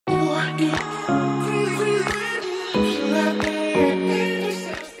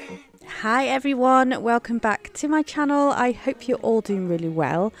Hi everyone, welcome back to my channel. I hope you're all doing really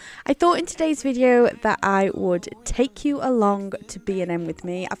well. I thought in today's video that I would take you along to B&M with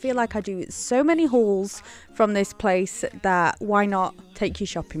me. I feel like I do so many hauls from this place that why not take you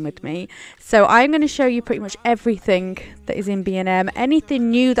shopping with me. So I'm going to show you pretty much everything that is in B&M,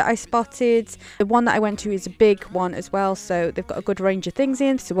 anything new that I spotted. The one that I went to is a big one as well, so they've got a good range of things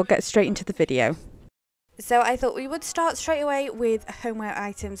in, so we'll get straight into the video. So I thought we would start straight away with homeware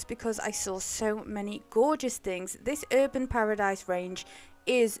items because I saw so many gorgeous things. This Urban Paradise range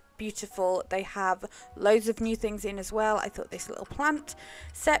is beautiful. They have loads of new things in as well. I thought this little plant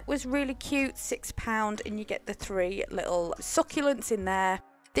set was really cute, £6, and you get the 3 little succulents in there.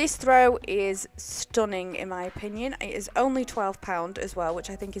 This throw is stunning in my opinion. It is only £12 as well, which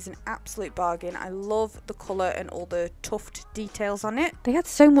I think is an absolute bargain. I love the colour and all the tuft details on it. They had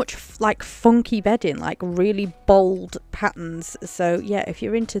so much like funky bedding, like really bold patterns. So yeah, if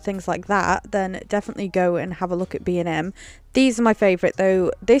you're into things like that, then definitely go and have a look at B&M. These are my favourite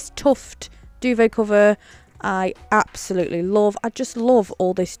though. This tuft duvet cover I absolutely love. I just love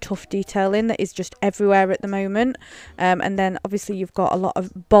all this tuft detailing that is just everywhere at the moment. And then obviously you've got a lot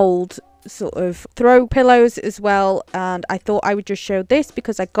of bold sort of throw pillows as well. And I thought I would just show this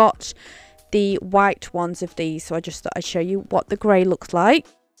because I got the white ones of these. So I just thought I'd show you what the grey looks like.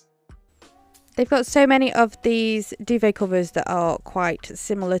 They've got so many of these duvet covers that are quite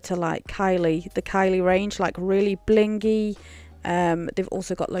similar to like the Kylie range, like really blingy. They've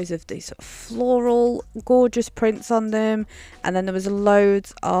also got loads of these sort of floral gorgeous prints on them, and then there was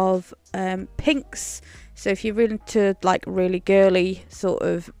loads of pinks. So if you're into like really girly sort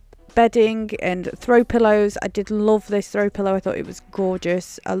of bedding and throw pillows, I did love this throw pillow. I thought it was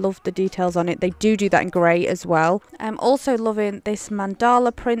gorgeous. I love the details on it. They do that in grey as well. I'm also loving this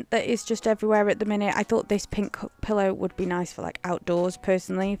mandala print that is just everywhere at the minute. I thought this pink pillow would be nice for like outdoors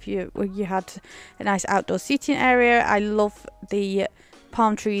personally, if you had a nice outdoor seating area. I love the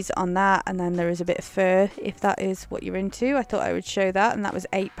palm trees on that, and then there is a bit of fur if that is what you're into. I thought I would show that, and that was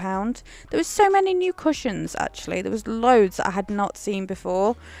 £8. There was so many new cushions actually. There was loads that I had not seen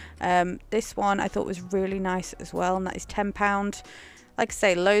before. This one I thought was really nice as well, and that is £10. Like I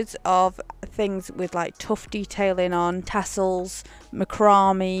say, loads of things with like tuft detailing on, tassels,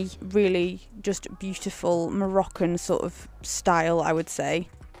 macrame, really just beautiful Moroccan sort of style, I would say.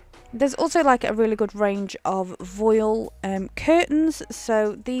 There's also like a really good range of voile curtains,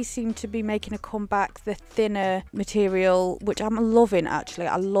 so these seem to be making a comeback. The thinner material, which I'm loving actually.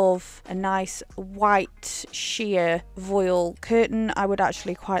 I love a nice white sheer voile curtain. I would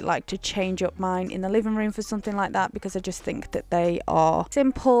actually quite like to change up mine in the living room for something like that, because I just think that they are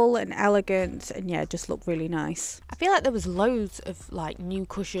simple and elegant and yeah, just look really nice. I feel like there was loads of like new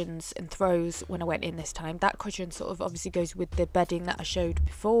cushions and throws when I went in this time. That cushion sort of obviously goes with the bedding that I showed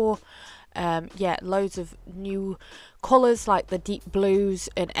before. Yeah, loads of new colours like the deep blues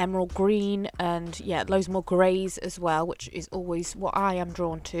and emerald green, and yeah, loads more greys as well, which is always what I am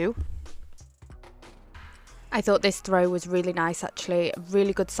drawn to. I thought this throw was really nice actually,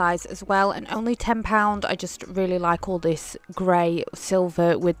 really good size as well, and only £10. I just really like all this grey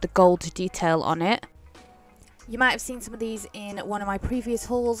silver with the gold detail on it. You might have seen some of these in one of my previous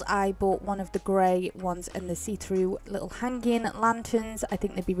hauls. I bought one of the grey ones and the see-through little hanging lanterns. I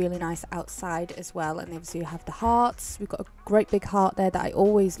think they'd be really nice outside as well. And obviously you have the hearts. We've got a great big heart there that I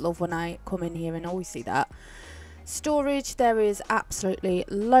always love when I come in here and always see that. Storage, there is absolutely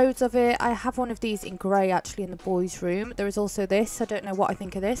loads of it. I have one of these in grey actually in the boys' room. There is also this. I don't know what I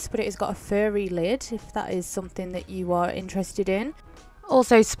think of this, but it has got a furry lid, if that is something that you are interested in.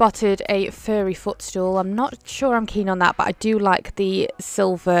 Also spotted a furry footstool. I'm not sure I'm keen on that, but I do like the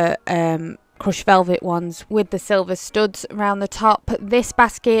silver crushed velvet ones with the silver studs around the top. This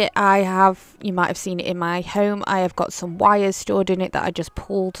basket you might have seen it in my home. I have got some wires stored in it that I just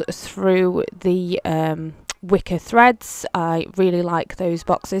pulled through the wicker threads. I really like those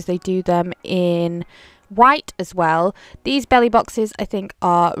boxes. They do them in white as well. These belly boxes I think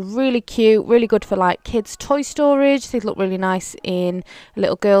are really cute, really good for like kids toy storage. They look really nice in a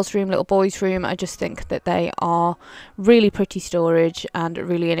little girl's room, little boy's room. I just think that they are really pretty storage and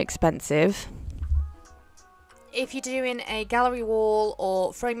really inexpensive. If you're doing a gallery wall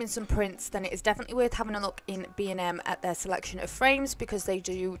or framing some prints, then it is definitely worth having a look in B&M at their selection of frames, because they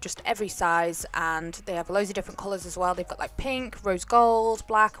do just every size and they have loads of different colours as well. They've got like pink, rose gold,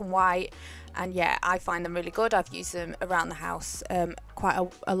 black and white. and yeah, I find them really good. I've used them around the house quite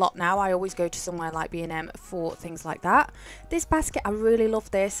a lot now. I always go to somewhere like B&M for things like that. This basket, I really love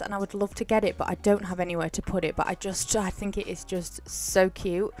this, and I would love to get it, but I don't have anywhere to put it. But I think it is just so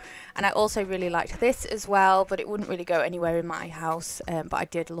cute. And I also really liked this as well, but it wouldn't really go anywhere in my house, but I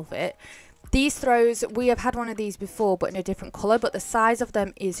did love it. These throws, we have had one of these before, but in a different colour, but the size of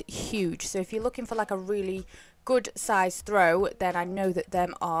them is huge. So if you're looking for like a really good size throw, then I know that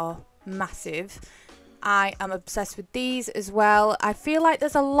them are massive. I am obsessed with these as well. I feel like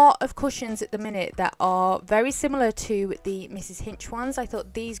there's a lot of cushions at the minute that are very similar to the Mrs. Hinch ones. I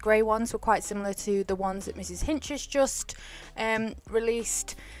thought these grey ones were quite similar to the ones that Mrs. Hinch has just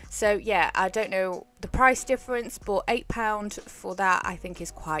released. So yeah, I don't know the price difference, but £8 for that I think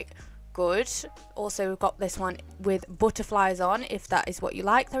is quite good. Also, we've got this one with butterflies on, if that is what you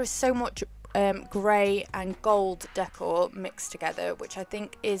like. There is so much grey and gold decor mixed together, which I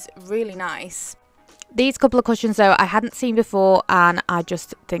think is really nice. These couple of cushions though I hadn't seen before, and I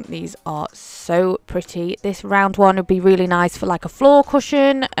just think these are so pretty. This round one would be really nice for like a floor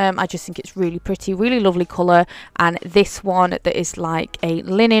cushion. I just think it's really pretty, really lovely colour. And this one that is like a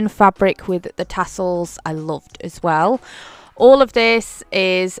linen fabric with the tassels, I loved as well. All of this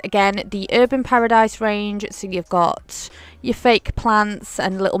is, again, the Urban Paradise range. So you've got your fake plants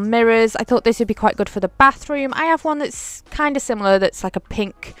and little mirrors. I thought this would be quite good for the bathroom. I have one that's kind of similar, that's like a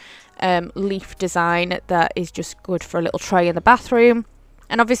pink leaf design that is just good for a little tray in the bathroom.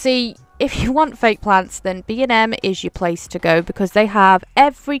 And obviously, if you want fake plants, then B&M is your place to go, because they have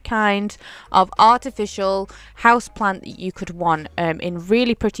every kind of artificial house plant that you could want in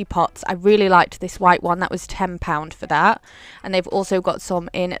really pretty pots. I really liked this white one. That was £10 for that. And they've also got some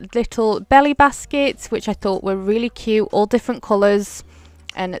in little belly baskets, which I thought were really cute, all different colours.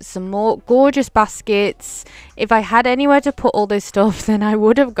 And some more gorgeous baskets. If I had anywhere to put all this stuff, then I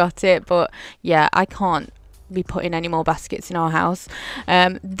would have got it. But yeah, I can't be putting any more baskets in our house.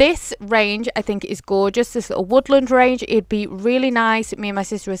 This range I think is gorgeous. This little woodland range, it'd be really nice, me and my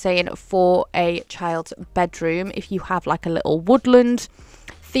sister were saying, for a child's bedroom if you have like a little woodland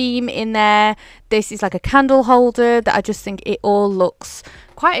theme in there. This is like a candle holder that I just think it all looks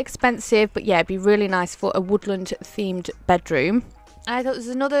quite expensive, but yeah, it'd be really nice for a woodland themed bedroom. I thought there's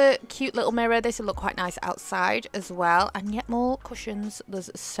another cute little mirror. This will look quite nice outside as well. And yet more cushions.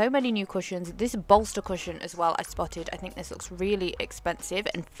 There's so many new cushions. This bolster cushion as well I spotted. I think this looks really expensive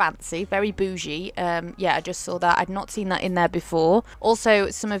and fancy. Very bougie. Yeah, I just saw that. I'd not seen that in there before.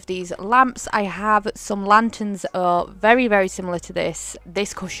 Also, some of these lamps. I have some lanterns that are very, very similar to this.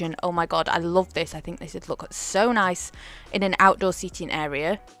 This cushion, oh my god, I love this. I think this would look so nice in an outdoor seating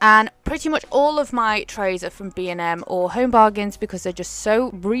area. And pretty much all of my trays are from B&M or Home Bargains, because they're just so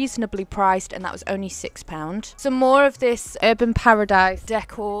reasonably priced, and that was only £6. Some more of this Urban Paradise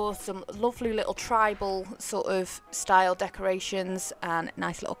decor, some lovely little tribal sort of style decorations and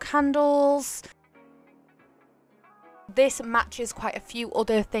nice little candles. This matches quite a few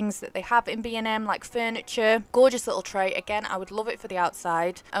other things that they have in B&M, like furniture. Gorgeous little tray. Again, I would love it for the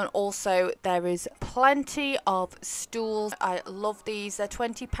outside. And also there is plenty of stools. I love these. They're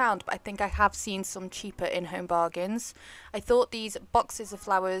 £20, but I think I have seen some cheaper in Home Bargains. I thought these boxes of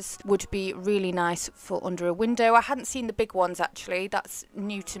flowers would be really nice for under a window. I hadn't seen the big ones actually. That's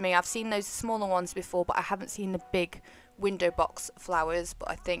new to me. I've seen those smaller ones before, but I haven't seen the big window box flowers.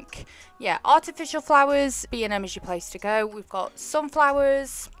 But I think, yeah, artificial flowers, B&M is your place to go. We've got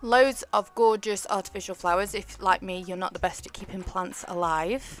sunflowers, loads of gorgeous artificial flowers if, like me, you're not the best at keeping plants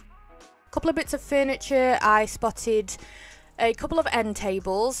alive. A couple of bits of furniture. I spotted a couple of end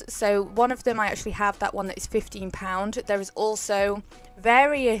tables. So one of them I actually have, that one that is £15. There is also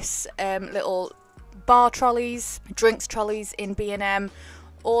various little bar trolleys, drinks trolleys in B&M.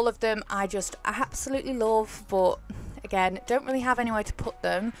 All of them I just absolutely love, but again, don't really have anywhere to put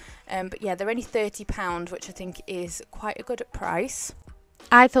them. But yeah, they're only £30, which I think is quite a good price.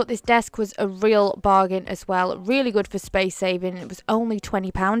 I thought this desk was a real bargain as well. Really good for space saving. It was only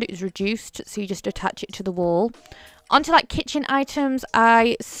 £20. It was reduced, so you just attach it to the wall. Onto like kitchen items,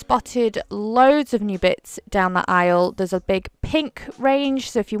 I spotted loads of new bits down the aisle. There's a big pink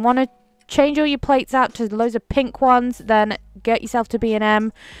range, so if you want to change all your plates out to loads of pink ones, then get yourself to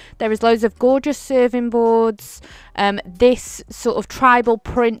B&M. There is loads of gorgeous serving boards. This sort of tribal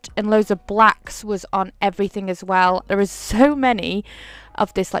print and loads of blacks was on everything as well. There is so many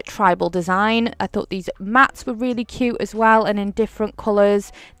of this like tribal design. I thought these mats were really cute as well, and in different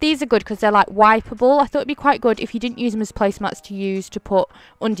colours. These are good because they're like wipeable. I thought it'd be quite good if you didn't use them as placemats to use to put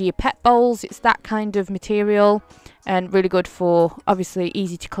under your pet bowls. It's that kind of material, and really good for, obviously,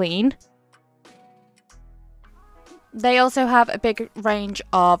 easy to clean. They also have a big range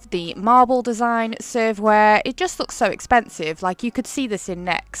of the marble design serveware. It just looks so expensive. Like, you could see this in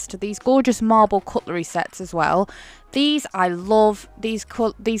Next. These gorgeous marble cutlery sets as well. These I love. These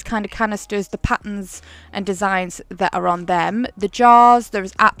kind of canisters, the patterns and designs that are on them. The jars,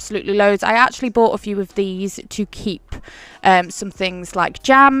 there's absolutely loads. I actually bought a few of these to keep some things like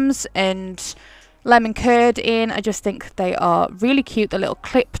jams and lemon curd in. I just think they are really cute, the little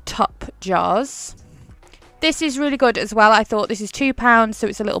clip top jars. This is really good as well. I thought this is £2, so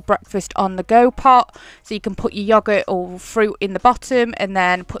it's a little breakfast on the go pot. So you can put your yogurt or fruit in the bottom and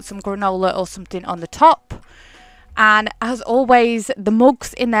then put some granola or something on the top. And as always, the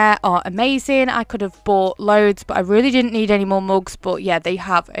mugs in there are amazing. I could have bought loads, but I really didn't need any more mugs. But yeah, they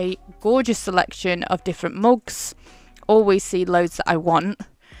have a gorgeous selection of different mugs. Always see loads that I want.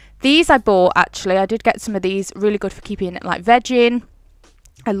 These I bought actually. I did get some of these, really good for keeping it like veg in.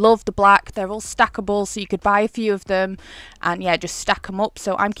 I love the black. They're all stackable, so you could buy a few of them and yeah, just stack them up.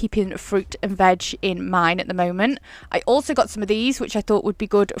 So I'm keeping fruit and veg in mine at the moment. I also got some of these, which I thought would be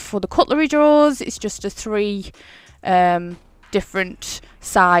good for the cutlery drawers. It's just a 3 different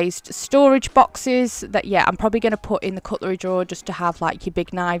sized storage boxes that, yeah, I'm probably going to put in the cutlery drawer just to have like your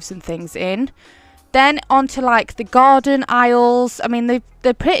big knives and things in. Then onto like the garden aisles. I mean,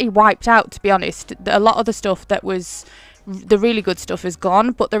 they're pretty wiped out, to be honest. A lot of the stuff that was the really good stuff is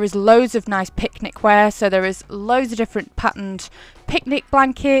gone, but there is loads of nice picnic wear. So there is loads of different patterned picnic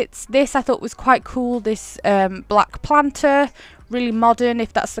blankets. This I thought was quite cool, this black planter, really modern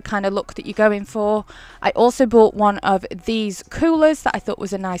if that's the kind of look that you're going for. I also bought one of these coolers that I thought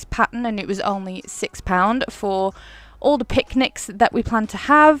was a nice pattern, and it was only £6 for all the picnics that we plan to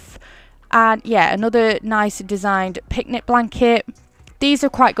have. And yeah, another nice designed picnic blanket. These are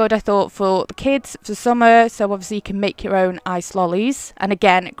quite good, I thought, for the kids for summer. So obviously you can make your own ice lollies. And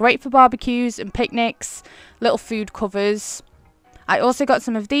again, great for barbecues and picnics, little food covers. I also got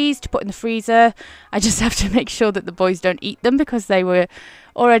some of these to put in the freezer. I just have to make sure that the boys don't eat them because they were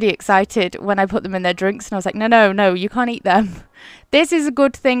already excited when I put them in their drinks. And I was like, no, you can't eat them. This is a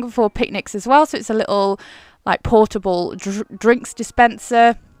good thing for picnics as well. So it's a little like portable drinks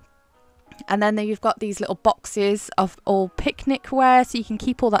dispenser. And then you've got these little boxes of all picnic wear, so you can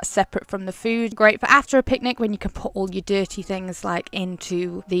keep all that separate from the food. Great for after a picnic when you can put all your dirty things like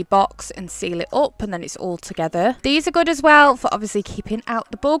into the box and seal it up, and then it's all together. These are good as well for obviously keeping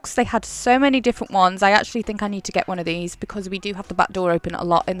out the bugs. They had so many different ones. I actually think I need to get one of these because we do have the back door open a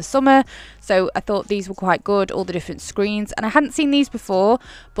lot in the summer. So I thought these were quite good, all the different screens. And I hadn't seen these before,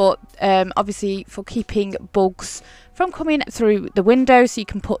 but obviously for keeping bugs from coming through the window, so you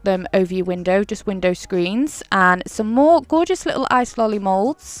can put them over your window, just window screens. And some more gorgeous little ice lolly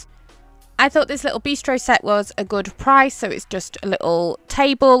molds. I thought this little bistro set was a good price, so it's just a little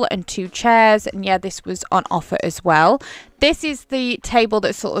table and 2 chairs, and yeah, this was on offer as well. This is the table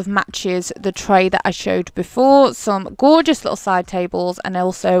that sort of matches the tray that I showed before. Some gorgeous little side tables and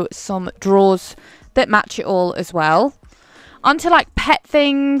also some drawers that match it all as well. Onto like pet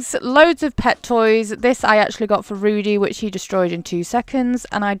things, loads of pet toys. This I actually got for Rudy, which he destroyed in 2 seconds.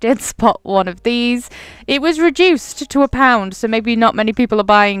 And I did spot one of these. It was reduced to £1, so maybe not many people are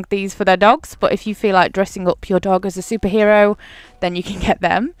buying these for their dogs. But if you feel like dressing up your dog as a superhero, then you can get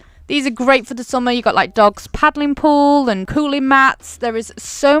them. These are great for the summer. You got like dogs paddling pool and cooling mats. There is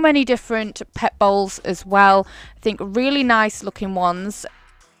so many different pet bowls as well. I think really nice looking ones.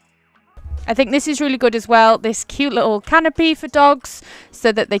 I think this is really good as well, this cute little canopy for dogs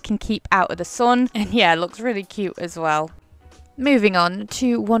so that they can keep out of the sun, and yeah, it looks really cute as well. Moving on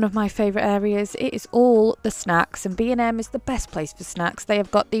to one of my favourite areas, it is all the snacks, and B&M is the best place for snacks. They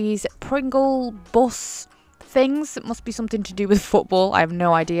have got these Pringle bus things. It must be something to do with football, I have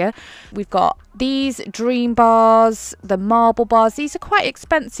no idea. We've got these dream bars, the marble bars. These are quite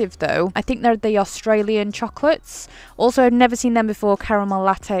expensive though. I think they're the Australian chocolates. Also, I've never seen them before, caramel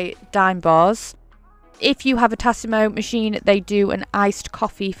latte dime bars. If you have a Tassimo machine, they do an iced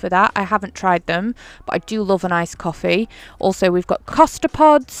coffee for that. I haven't tried them, but I do love an iced coffee. Also, we've got Costa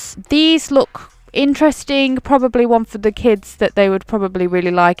pods. These look interesting, probably one for the kids that they would probably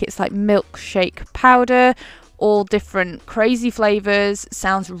really like. It's like milkshake powder, all different crazy flavors.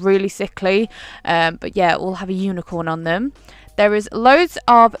 Sounds really sickly, but yeah, we'll have a unicorn on them. There is loads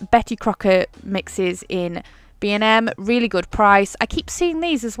of Betty Crocker mixes in B&M, really good price. I keep seeing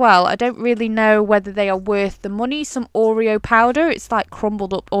these as well. I don't really know whether they are worth the money. Some Oreo powder, it's like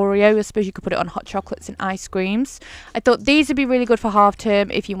crumbled up Oreo. I suppose you could put it on hot chocolates and ice creams. I thought these would be really good for half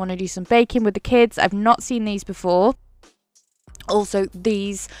term if you want to do some baking with the kids. I've not seen these before. Also,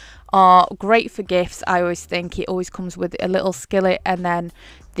 these are great for gifts. I always think it always comes with a little skillet and then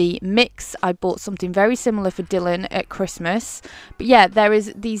the mix. I bought something very similar for Dylan at Christmas. But yeah, there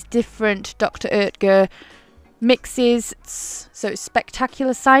is these different Dr. Oetker mixes. So it's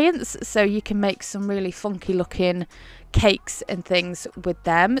spectacular science. So you can make some really funky looking cakes and things with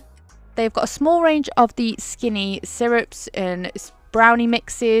them. They've got a small range of the skinny syrups and brownie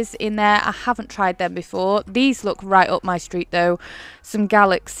mixes in there. I haven't tried them before. These look right up my street though. Some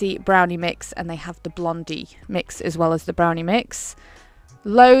Galaxy brownie mix, and they have the Blondie mix as well as the brownie mix.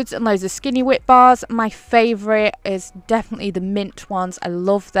 Loads and loads of skinny whip bars. My favourite is definitely the mint ones. I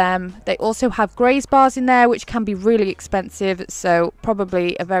love them. They also have Graze bars in there, which can be really expensive, so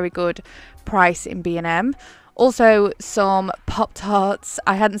probably a very good price in B&M. Also some Pop-Tarts.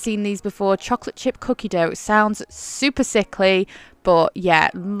 I hadn't seen these before. Chocolate chip cookie dough. It sounds super sickly, but yeah,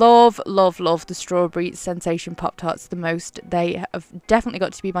 love the strawberry sensation Pop-Tarts the most. They have definitely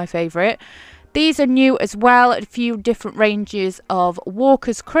got to be my favourite. These are new as well. A few different ranges of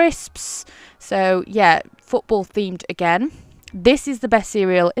Walker's crisps. So yeah, football themed again. This is the best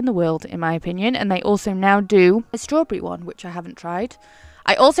cereal in the world in my opinion, and they also now do a strawberry one, which I haven't tried.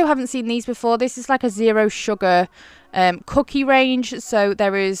 I also haven't seen these before. This is like a zero sugar cookie range. So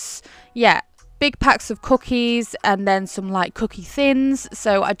there is, yeah, big packs of cookies and then some like cookie thins.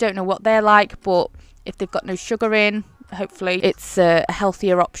 So I don't know what they're like, but if they've got no sugar in, hopefully it's a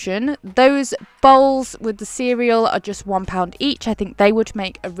healthier option. Those bowls with the cereal are just £1 each. I think they would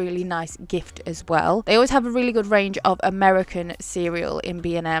make a really nice gift as well. They always have a really good range of American cereal in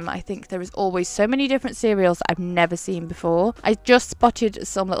B&M. I think there is always so many different cereals I've never seen before. I just spotted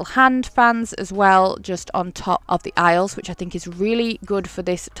some little hand fans as well just on top of the aisles, which I think is really good for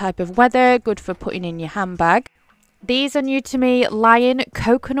this type of weather, good for putting in your handbag. These are new to me, Lion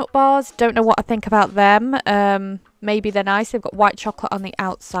coconut bars. Don't know what I think about them. Maybe they're nice. They've got white chocolate on the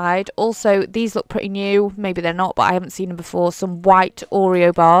outside. Also, these look pretty new. Maybe they're not, but I haven't seen them before. Some white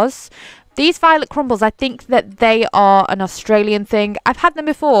Oreo bars. These violet crumbles, I think that they are an Australian thing. I've had them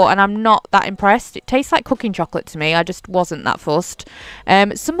before and I'm not that impressed. It tastes like cooking chocolate to me. I just wasn't that fussed.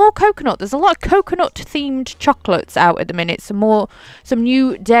 Some more coconut. There's a lot of coconut themed chocolates out at the minute. Some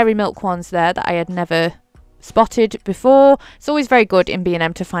new dairy milk ones there that I had never spotted before. It's always very good in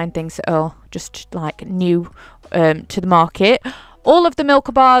B&M to find things that are just like new to the market. All of the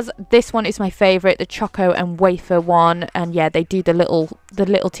Milka bars, this one is my favourite, the choco and wafer one, and yeah, they do the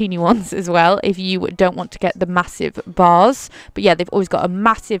little teeny ones as well if you don't want to get the massive bars. But yeah, they've always got a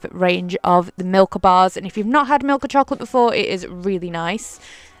massive range of the Milka bars, and if you've not had Milka chocolate before, it is really nice.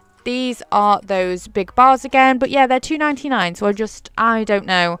 These are those big bars again, but yeah, they're £2.99, so I don't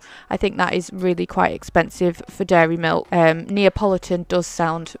know. I think that is really quite expensive for dairy milk. Neapolitan does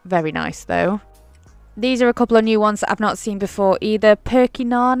sound very nice though. These are a couple of new ones that I've not seen before either. Perky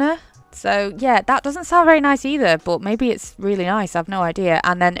Nana. So yeah, that doesn't sound very nice either, but maybe it's really nice. I've no idea.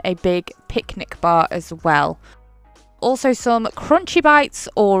 And then a big picnic bar as well. Also some Crunchy Bites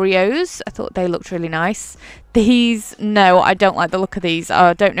Oreos. I thought they looked really nice. These, no, I don't like the look of these.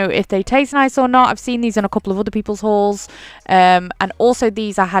 I don't know if they taste nice or not. I've seen these in a couple of other people's hauls. And also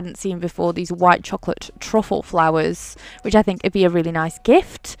these I hadn't seen before. These white chocolate truffle flowers, which I think would be a really nice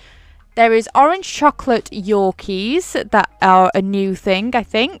gift. There is orange chocolate Yorkies that are a new thing, I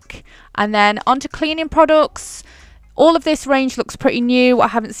think. And then onto cleaning products. All of this range looks pretty new. I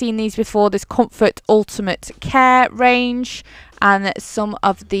haven't seen these before. This Comfort Ultimate Care range and some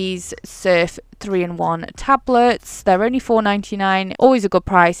of these Surf 3-in-1 tablets. They're only £4.99. Always a good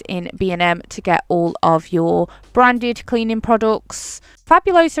price in B&M to get all of your branded cleaning products.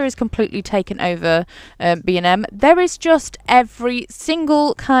 Fabulosa has completely taken over B&M. There is just every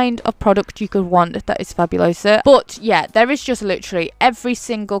single kind of product you could want that is Fabulosa. But yeah, there is just literally every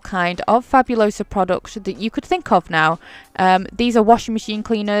single kind of Fabulosa product that you could think of now. These are washing machine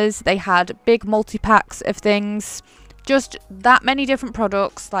cleaners. They had big multi-packs of things. Just that many different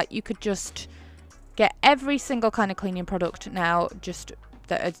products. Like you could just get every single kind of cleaning product now just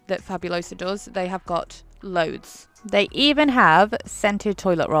that Fabulosa does. They have got loads. They even have scented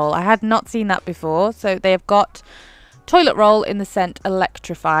toilet roll. I had not seen that before. So they have got toilet roll in the scent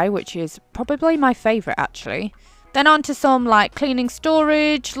Electrify, which is probably my favourite actually. Then on to some like cleaning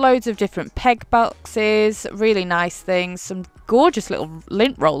storage, loads of different peg boxes, really nice things, some gorgeous little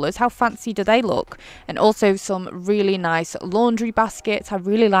lint rollers. How fancy do they look? And also some really nice laundry baskets. I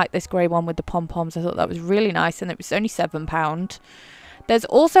really like this grey one with the pom-poms. I thought that was really nice and it was only £7. There's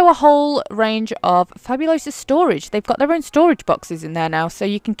also a whole range of Fabulosa storage. They've got their own storage boxes in there now, so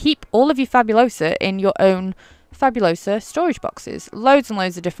you can keep all of your Fabulosa in your own Fabulosa storage boxes. Loads and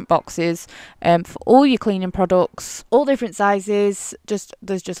loads of different boxes for all your cleaning products, all different sizes.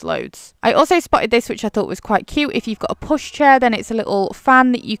 There's just loads. I also spotted this, which I thought was quite cute. If you've got a pushchair, then it's a little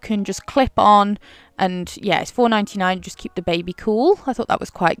fan that you can just clip on. And yeah, it's $4.99, just keep the baby cool. I thought that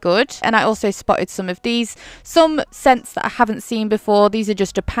was quite good. And I also spotted some of these, some scents that I haven't seen before. These are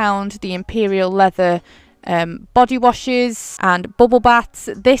just £1, the Imperial Leather body washes and bubble baths.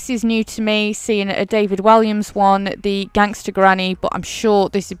 This is new to me, seeing a David Williams one, the Gangster Granny, but I'm sure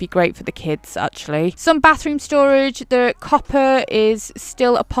this would be great for the kids actually. Some bathroom storage. The copper is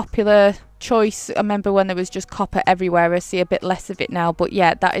still a popular choice. I remember when there was just copper everywhere. I see a bit less of it now, but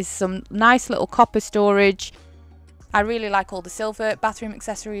yeah, that is some nice little copper storage. I really like all the silver bathroom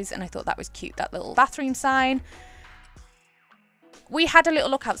accessories, and I thought that was cute, that little bathroom sign. We had a little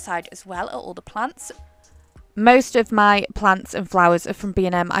look outside as well at all the plants. Most of my plants and flowers are from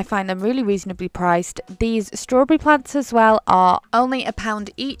B&M. I find them really reasonably priced. These strawberry plants as well are only £1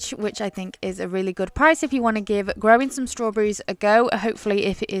 each, which I think is a really good price if you want to give growing some strawberries a go, hopefully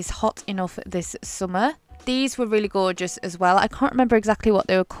if it is hot enough this summer. These were really gorgeous as well. I can't remember exactly what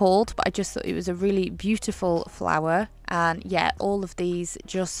they were called, but I just thought it was a really beautiful flower. And yeah, all of these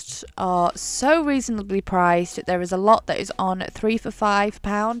just are so reasonably priced. There is a lot that is on 3 for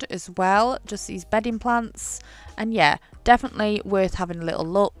 £5 as well, just these bedding plants. And yeah, definitely worth having a little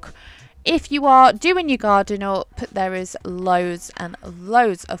look. If you are doing your garden up, there is loads and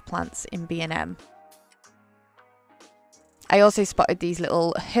loads of plants in B&M. I also spotted these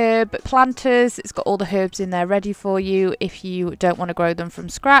little herb planters. It's got all the herbs in there ready for you if you don't want to grow them from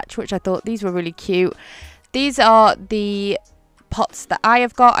scratch, which I thought these were really cute. These are the pots that I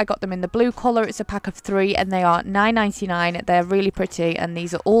have got. I got them in the blue colour. It's a pack of 3 and they are $9.99. They're really pretty, and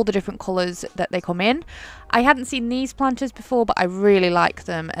these are all the different colours that they come in. I hadn't seen these planters before, but I really like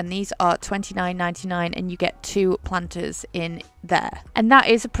them, and these are $29.99 and you get 2 planters in there. And that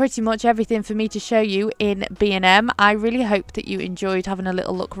is pretty much everything for me to show you in B&M. I really hope that you enjoyed having a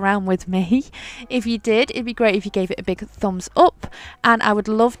little look around with me. If you did, it'd be great if you gave it a big thumbs up, and I would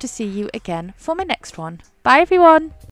love to see you again for my next one. Bye everyone!